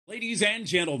Ladies and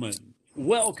gentlemen,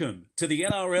 welcome to the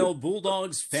NRL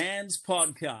Bulldogs Fans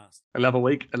Podcast. Another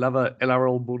week, another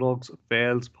NRL Bulldogs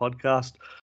Fans Podcast.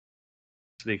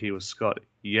 Sitting here with Scott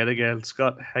yet again.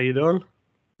 Scott, how you doing?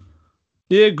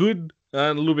 Yeah, good.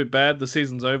 A little bit bad. The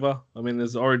season's over. I mean,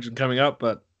 there's Origin coming up,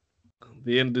 but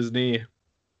the end is near.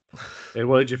 And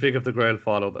what did you think of the grand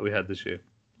final that we had this year?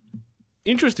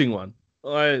 Interesting one.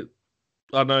 I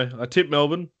don't know. I tipped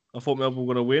Melbourne. I thought Melbourne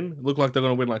were going to win. It looked like they're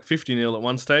going to win like 50-0 at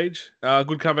one stage.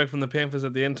 Good comeback from the Panthers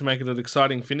at the end to make it an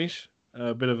exciting finish.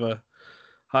 A bit of a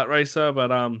heart racer,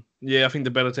 but yeah, I think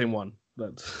the better team won.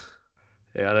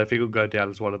 Yeah, I don't think it'll go down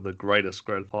as one of the greatest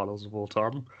grand finals of all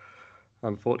time.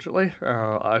 Unfortunately,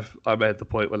 I made the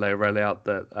point when they ran out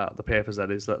that the Panthers,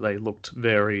 that is, that they looked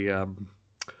very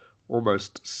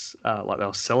almost like they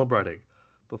were celebrating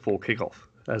before kickoff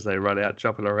as they run out,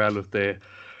 jumping around with their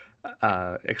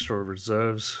extra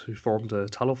reserves who formed a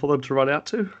tunnel for them to run out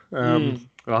to.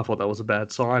 I thought that was a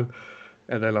bad sign.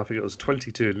 And then I think it was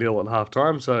 22-0 at half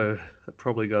time, so it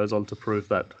probably goes on to prove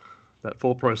that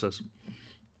thought process.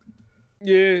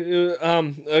 Yeah,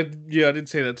 I did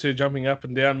see that too. Jumping up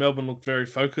and down, Melbourne looked very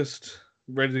focused,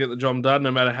 ready to get the job done,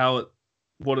 no matter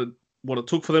what it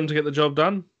took for them to get the job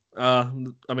done. I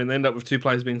mean, they end up with two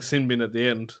players being sin bin at the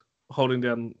end, holding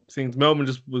down things. Melbourne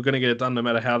just were going to get it done, no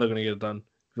matter how they're going to get it done.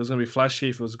 If it was going to be flashy,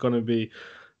 if it was going to be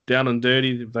down and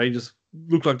dirty, they just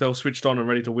looked like they were switched on and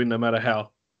ready to win, no matter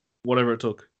how, whatever it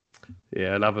took.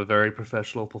 Yeah, another very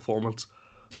professional performance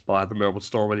by the Melbourne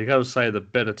Storm, and you got to say the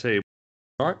better team,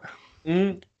 right?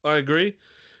 I agree.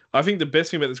 I think the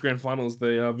best thing about this grand final is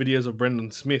the videos of Brendan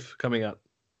Smith coming out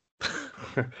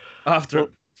after. Well,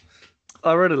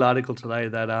 I read an article today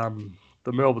that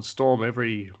the Melbourne Storm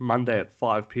every Monday at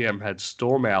 5 p.m. had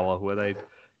Storm Hour where they'd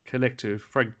connect to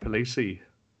Frank Polisi,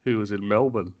 who was in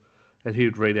Melbourne, and he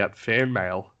would read out fan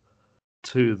mail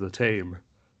to the team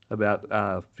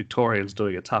about Victorians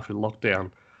doing it tough in lockdown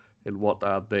and what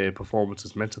their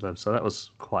performances meant to them. So that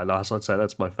was quite nice. I'd say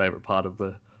that's my favourite part of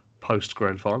the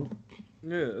post-grand final.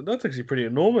 Yeah, that's actually pretty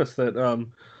enormous. That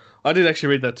I did actually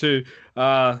read that too.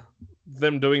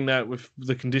 Them doing that with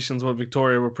the conditions where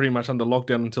Victoria were pretty much under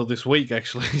lockdown until this week,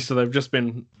 actually. So they've just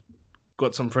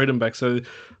got some freedom back. So I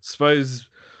suppose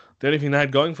the only thing they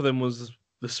had going for them was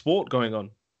the sport going on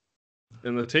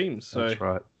in the teams. So. That's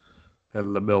right.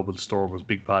 And the Melbourne Storm was a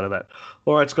big part of that.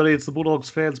 All right, Scotty, it's the Bulldogs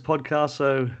Fans Podcast,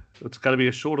 so it's going to be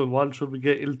a shorter one. Should we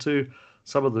get into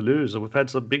some of the news? And we've had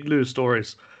some big news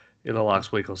stories in the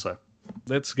last week or so.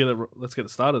 Let's get it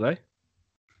started, eh?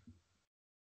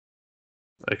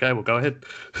 Okay, well, go ahead.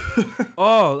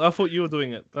 Oh, I thought you were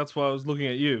doing it. That's why I was looking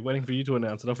at you, waiting for you to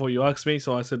announce it. I thought you asked me,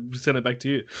 so I said send it back to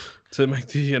you to make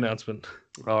the announcement.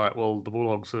 All right, well, the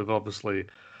Bulldogs have obviously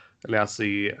announced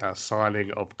the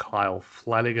signing of Kyle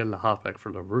Flanagan, the halfback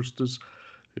from the Roosters,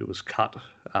 who was cut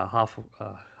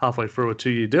halfway through a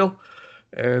 2-year deal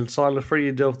and signed a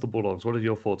 3-year deal with the Bulldogs. What are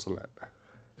your thoughts on that?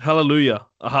 Hallelujah,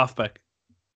 a halfback.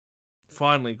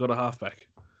 Finally got a halfback.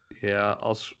 Yeah,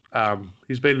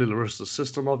 he's been in the Roosters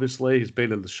system, obviously. He's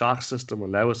been in the Sharks system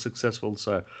when they were successful,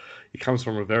 so he comes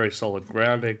from a very solid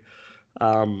grounding.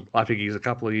 I think he's a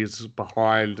couple of years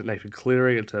behind Nathan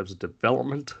Cleary in terms of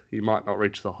development. He might not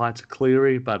reach the heights of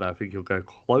Cleary, but I think he'll go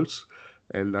close.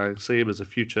 And I see him as a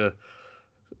future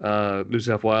New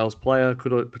South Wales player.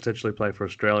 Could potentially play for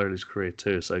Australia in his career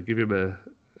too. So give him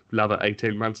another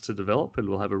 18 months to develop, and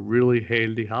we'll have a really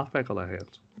handy halfback on our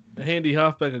hands. A handy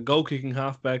halfback, a goal-kicking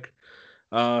halfback.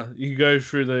 You can go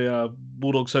through the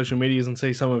Bulldog social medias and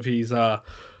see some of his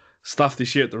stuff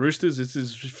this year at the Roosters. It's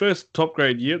his first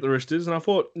top-grade year at the Roosters, and I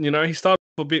thought, he started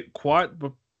a bit quiet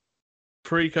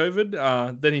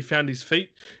pre-COVID. Then he found his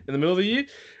feet in the middle of the year,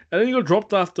 and then he got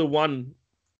dropped after one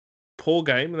poor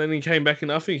game, and then he came back,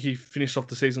 and I think he finished off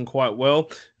the season quite well.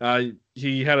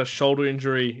 He had a shoulder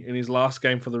injury in his last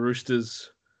game for the Roosters.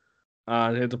 He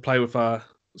had to play with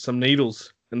some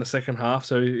needles in the second half,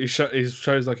 so he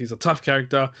shows like he's a tough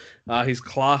character. He's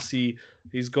classy.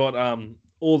 He's got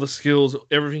all the skills,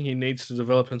 everything he needs to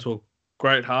develop into a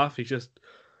great half. It's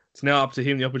now up to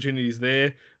him. The opportunity's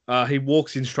there. He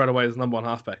walks in straight away as number one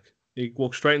halfback. He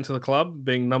walks straight into the club,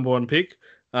 being number one pick.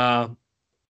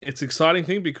 It's an exciting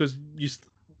thing because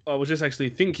I was just actually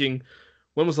thinking,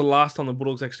 when was the last time the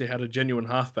Bulldogs actually had a genuine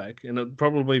halfback? And it'd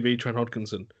probably be Trent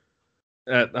Hodkinson.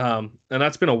 And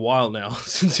that's been a while now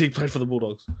since he played for the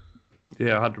Bulldogs.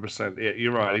 Yeah, 100%. Yeah,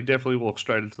 you're right. He definitely walked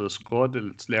straight into the squad,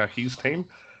 and it's now his team.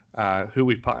 Who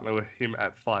we partner with him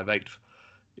at 5'8"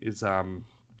 is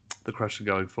the question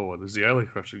going forward. Is the only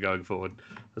question going forward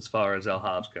as far as our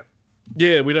halves go.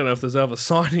 Yeah, we don't know if there's other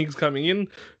signings coming in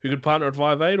who could partner at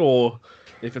 5'8", or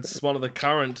if it's one of the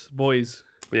current boys.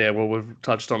 Yeah, well, we've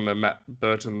touched on the Matt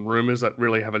Burton rumours that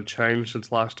really haven't changed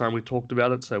since last time we talked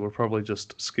about it, so we'll probably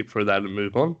just skip through that and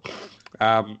move on.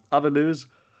 Other news,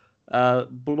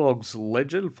 Bulldogs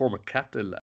legend, former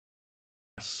captain,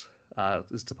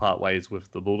 is to part ways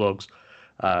with the Bulldogs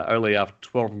only after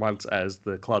 12 months as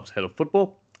the club's head of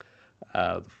football.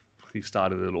 He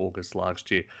started in August last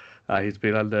year. He's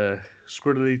been under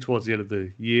scrutiny towards the end of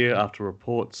the year after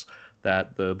reports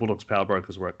that the Bulldogs power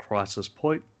brokers were at crisis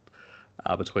point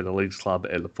between the league's club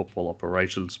and the football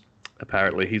operations.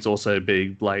 Apparently, he's also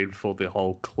being blamed for the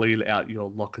whole clean out your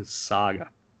lockers saga.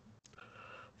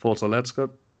 Thoughts on that,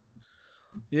 Scott?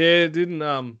 Yeah, it didn't.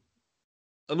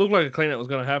 It looked like a clean out was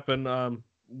going to happen.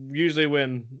 Usually,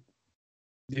 when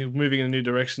you're moving in a new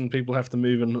direction, people have to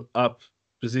move in up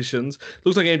positions.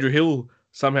 Looks like Andrew Hill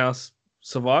somehow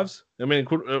survives. I mean,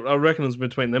 I reckon it's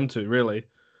between them two, really,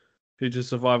 who to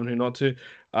survive and who not to.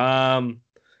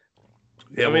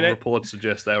 Reports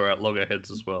suggest they were at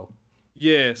loggerheads as well.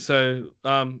 Yeah, so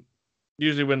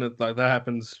usually when that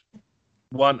happens,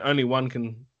 only one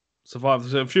can survive.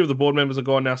 So a few of the board members are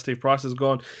gone now. Steve Price is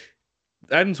gone.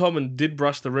 Adam Tolman did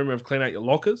brush the rumor of clean out your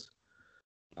lockers.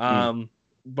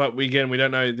 But we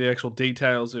don't know the actual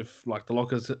details if the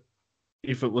lockers,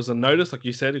 if it was a notice, like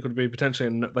you said, it could be potentially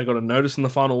they got a notice in the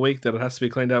final week that it has to be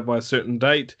cleaned out by a certain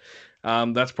date.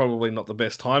 That's probably not the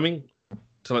best timing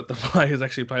to let the players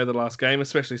actually play the last game,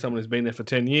 especially someone who's been there for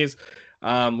 10 years.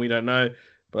 We don't know.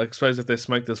 But I suppose if there's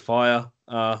smoke, there's fire.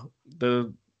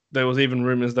 There was even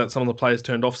rumours that some of the players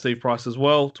turned off Steve Price as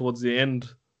well towards the end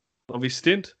of his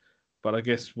stint. But I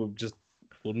guess we'll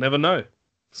never know.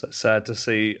 So sad to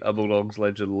see a Bulldogs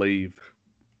legend leave.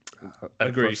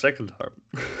 For a second time.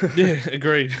 Yeah,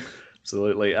 agreed.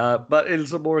 Absolutely. But in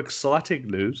some more exciting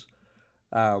news,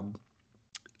 and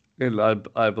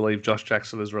I believe Josh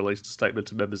Jackson has released a statement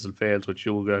to members and fans, which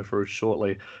you'll go through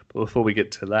shortly. But before we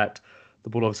get to that, the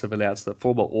Bulldogs have announced that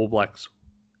former All Blacks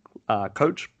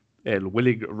coach and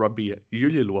winning Rugby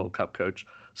Union World Cup coach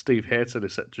Steve Hansen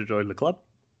is set to join the club.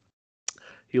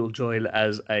 He'll join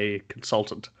as a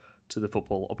consultant to the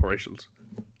football operations.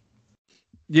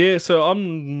 Yeah, so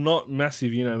I'm not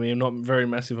massive, you know me, I'm not very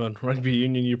massive on rugby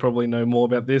union. You probably know more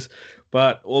about this.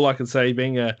 But all I can say,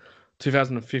 being a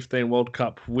 2015 World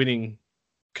Cup winning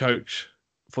coach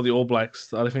for the All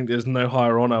Blacks, I think there's no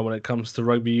higher honour when it comes to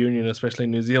rugby union, especially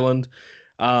New Zealand.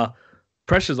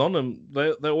 Pressure's on them.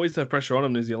 They always have pressure on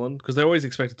them, New Zealand, because they're always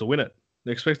expected to win it.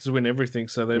 They're expected to win everything,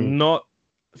 so they're not...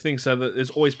 thing so that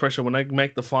there's always pressure when they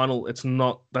make the final. That's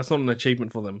not an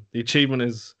achievement for them. The achievement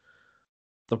is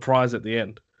the prize at the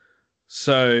end.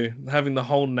 So having the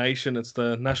whole nation, it's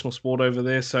the national sport over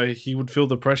there, so he would feel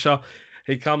the pressure.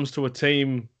 He comes to a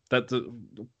team that the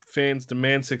fans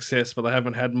demand success, but they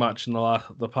haven't had much in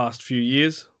the past few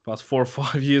years, past 4 or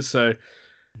 5 years. So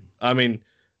I mean,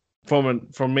 from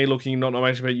me looking not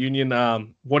much about Union,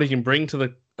 what he can bring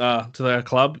to their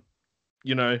club,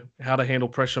 you know, how to handle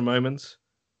pressure moments,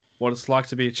 what it's like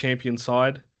to be a champion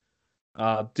side,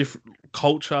 different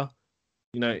culture,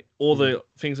 you know, all the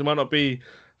things that might not be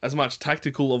as much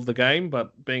tactical of the game,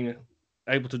 but being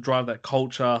able to drive that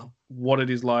culture, what it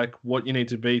is like, what you need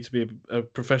to be a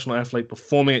professional athlete,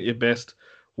 performing at your best,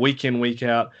 week in, week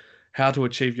out, how to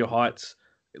achieve your heights,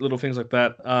 little things like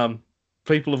that.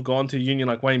 People have gone to Union,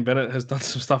 like Wayne Bennett has done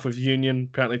some stuff with Union.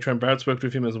 Apparently Trent Barrett's worked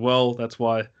with him as well. That's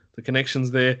why the connection's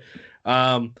there.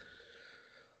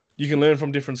 You can learn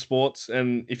from different sports,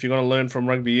 and if you're going to learn from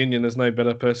rugby union, there's no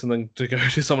better person than to go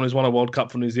to someone who's won a World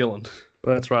Cup for New Zealand.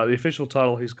 Well, that's right. The official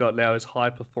title he's got now is High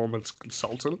Performance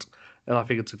Consultant, and I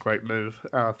think it's a great move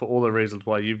for all the reasons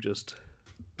what you just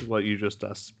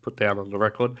put down on the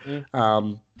record.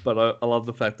 But I love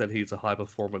the fact that he's a high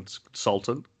performance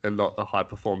consultant and not a high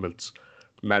performance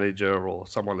manager or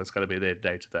someone that's going to be there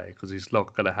day to day, because he's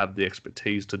not going to have the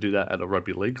expertise to do that at a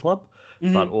rugby league club.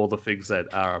 But all the things that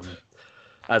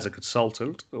as a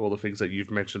consultant, all the things that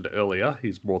you've mentioned earlier,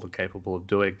 he's more than capable of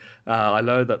doing. I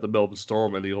know that the Melbourne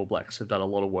Storm and the All Blacks have done a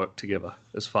lot of work together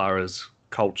as far as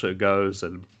culture goes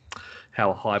and how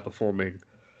a high-performing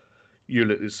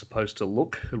unit is supposed to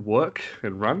look and work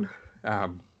and run.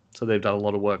 So they've done a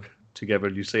lot of work together,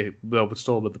 and you see Melbourne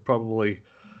Storm are probably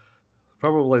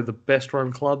the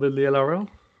best-run club in the NRL.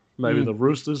 Maybe the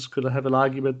Roosters could have an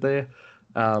argument there.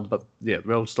 But yeah,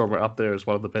 Melbourne Storm are up there as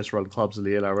one of the best-run clubs in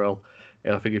the NRL.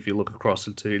 And I think if you look across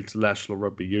into international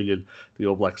rugby union, the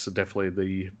All Blacks are definitely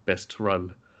the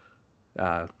best-run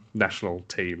national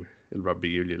team in rugby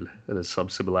union. And there's some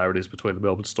similarities between the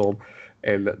Melbourne Storm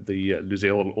and the New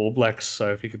Zealand All Blacks.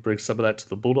 So if you could bring some of that to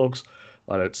the Bulldogs,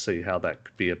 I don't see how that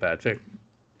could be a bad thing.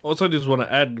 Also, just want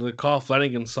to add the Kyle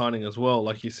Flanagan signing as well.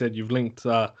 Like you said, you've linked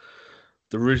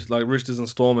Roosters and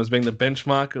Storm as being the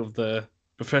benchmark of the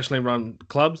professionally run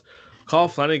clubs. Kyle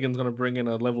Flanagan's going to bring in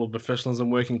a level of professionalism,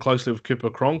 working closely with Cooper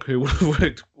Cronk, who would have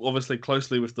worked obviously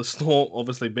closely with the Storm,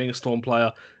 obviously being a Storm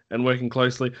player and working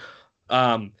closely.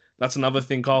 That's another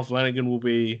thing. Kyle Flanagan will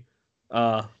be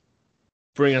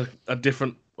bring a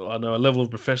different, a level of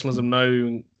professionalism,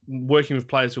 working with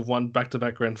players who've won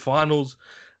back-to-back grand finals,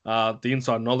 the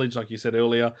inside knowledge, like you said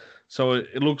earlier. So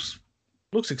it looks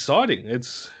exciting.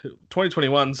 It's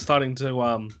 2021 starting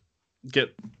to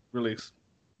get really,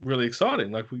 really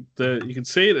exciting. Like you can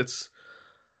see it.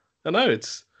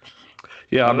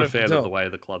 Yeah, I'm a fan of the way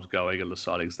the club's going and the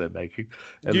signings they're making.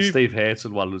 And the Steve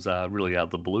Hansen one was really out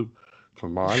of the blue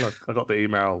from mine. I got the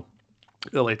email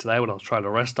earlier today when I was trying to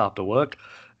rest after work,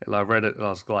 and I read it and I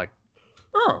was like,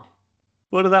 oh,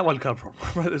 where did that one come from?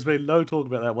 There's been no talk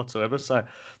about that whatsoever. So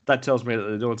that tells me that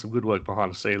they're doing some good work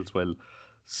behind the scenes when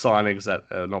signings that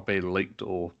are not being leaked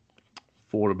or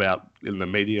thought about in the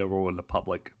media or in the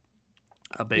public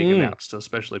are being announced,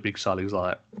 especially big signings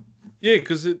like that. Yeah,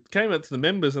 because it came out to the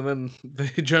members and then the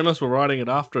journalists were writing it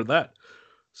after that.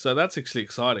 So that's actually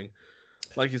exciting.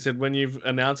 Like you said, when you've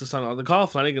announced a signing, like the Kyle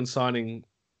Flanagan signing,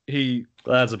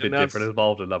 that's a bit different. It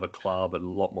involved another club and a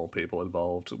lot more people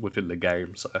involved within the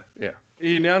game. So yeah,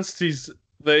 he announced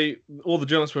all the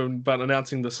journalists were about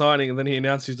announcing the signing, and then he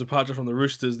announced his departure from the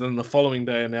Roosters. Then the following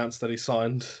day announced that he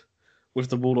signed with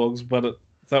the Bulldogs. But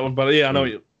yeah, I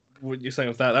know what you're saying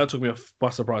with that. That took me by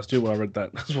surprise too when I read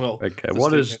that as well. Okay,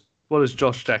 what has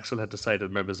Josh Jackson had to say to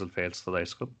members and fans today,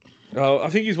 Scott? I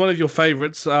think he's one of your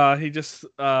favourites. He just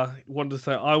wanted to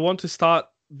say, I want to start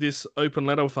this open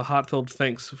letter with a heartfelt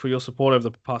thanks for your support over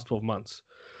the past 12 months.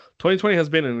 2020 has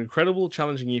been an incredible,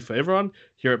 challenging year for everyone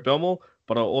here at Belmore,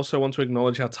 but I also want to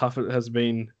acknowledge how tough it has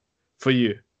been for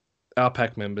you, our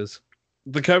pack members.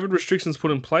 The COVID restrictions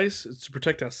put in place to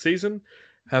protect our season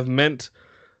have meant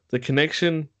the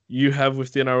connection you have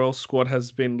with the NRL squad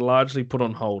has been largely put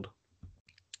on hold.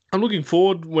 I'm looking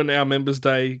forward when our Members'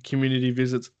 Day, community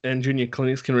visits, and junior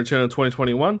clinics can return in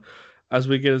 2021 as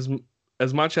we get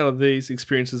as much out of these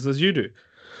experiences as you do.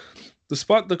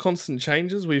 Despite the constant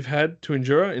changes we've had to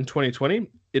endure in 2020,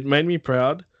 it made me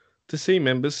proud to see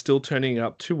members still turning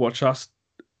up to watch us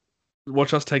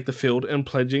take the field and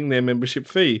pledging their membership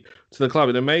fee to the club.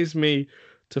 It amazed me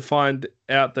to find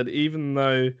out that even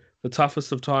though the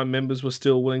toughest of time, members were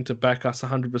still willing to back us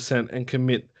 100% and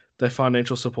commit their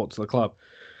financial support to the club.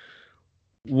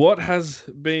 What has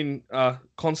been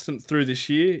constant through this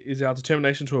year is our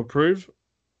determination to improve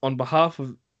on behalf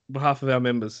of our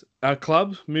members. Our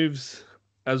club moves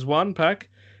as one pack,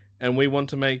 and we want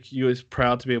to make you as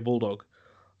proud to be a Bulldog.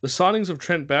 The signings of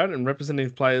Trent Barrett and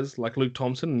representative players like Luke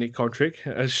Thompson and Nick Cotric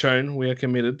has shown we are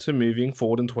committed to moving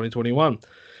forward in 2021.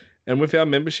 And with our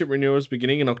membership renewals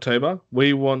beginning in October,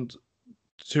 we want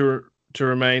you to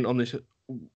remain on this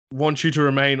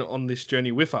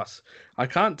journey with us. I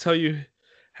can't tell you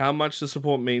how much the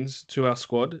support means to our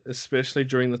squad, especially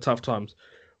during the tough times.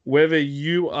 Whether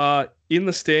you are in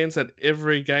the stands at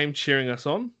every game cheering us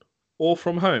on or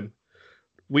from home,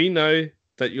 we know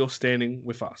that you're standing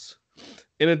with us.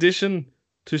 In addition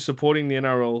to supporting the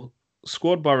NRL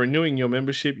squad by renewing your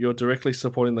membership, you're directly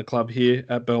supporting the club here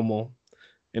at Belmore,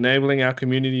 enabling our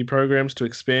community programs to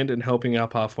expand and helping our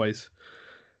pathways.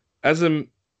 As an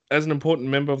important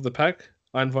member of the pack,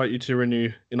 I invite you to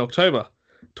renew in October.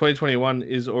 2021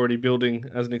 is already building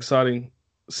as an exciting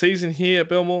season here at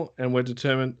Belmore, and we're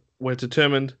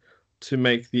determined to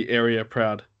make the area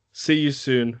proud. See you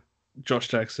soon, Josh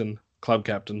Jackson, club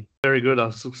captain. Very good. I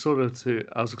was sort of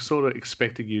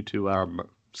expecting you to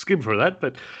skim through that,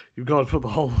 but you've gone for the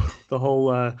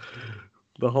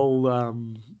whole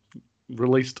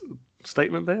released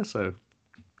statement there. So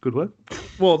good work.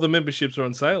 Well, the memberships are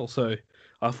on sale, so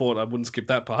I thought I wouldn't skip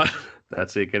that part.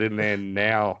 That's it. Get in there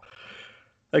now.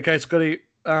 Okay, Scotty.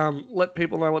 Let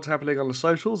people know what's happening on the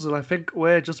socials, and I think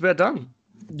we're just about done.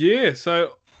 Yeah.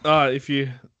 So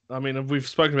we've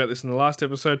spoken about this in the last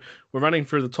episode. We're running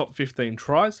through the top 15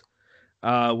 tries.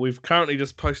 We've currently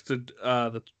just posted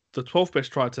the 12th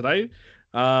best try today.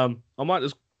 I might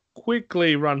just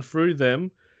quickly run through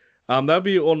them. They'll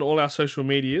be on all our social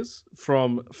medias,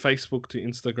 from Facebook to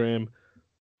Instagram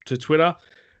to Twitter.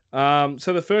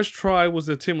 So the first try was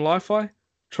the Tim Lifey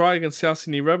try against South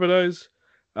Sydney Rabbitohs.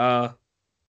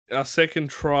 Our second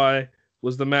try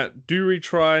was the Matt Dury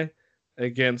try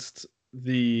against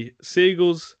the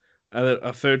Seagulls.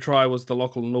 Our third try was the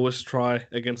Lachlan Lewis try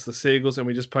against the Seagulls, and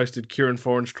we just posted Kieran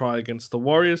Foran's try against the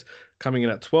Warriors, coming in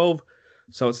at 12.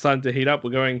 So it's starting to heat up.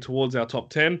 We're going towards our top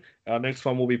 10. Our next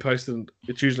one will be posted,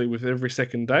 it's usually with every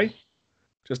second day.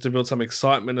 just to build some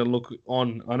excitement and look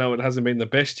on. I know it hasn't been the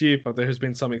best year, but there has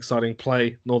been some exciting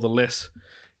play, nonetheless,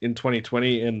 in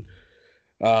 2020. And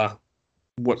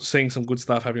seeing some good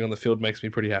stuff happening on the field makes me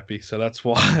pretty happy. So that's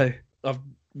why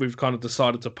we've kind of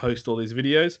decided to post all these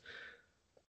videos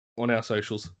on our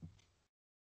socials.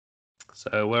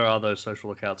 So where are those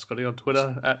social accounts, Scotty? On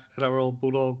Twitter at NRL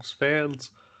Bulldogs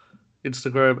fans,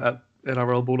 Instagram at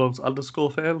NRL Bulldogs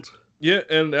 _fans. Yeah,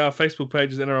 and our Facebook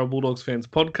page is NRL Bulldogs Fans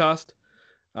Podcast.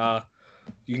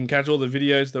 You can catch all the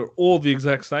videos. They're all the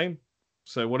exact same.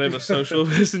 So whatever social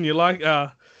person you like,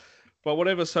 but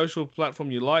whatever social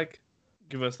platform you like,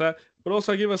 give us that. But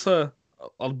also give us a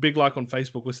big like on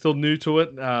Facebook. We're still new to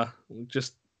it.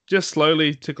 Just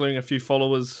slowly tickling a few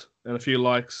followers and a few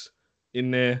likes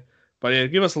in there. But yeah,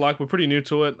 give us a like. We're pretty new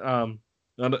to it. And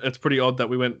it's pretty odd that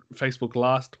we went Facebook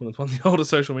last when it's one of the older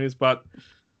social medias, but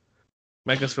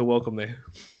make us feel welcome there.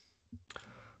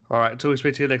 All right, until we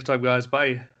speak to you next time, guys.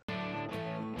 Bye.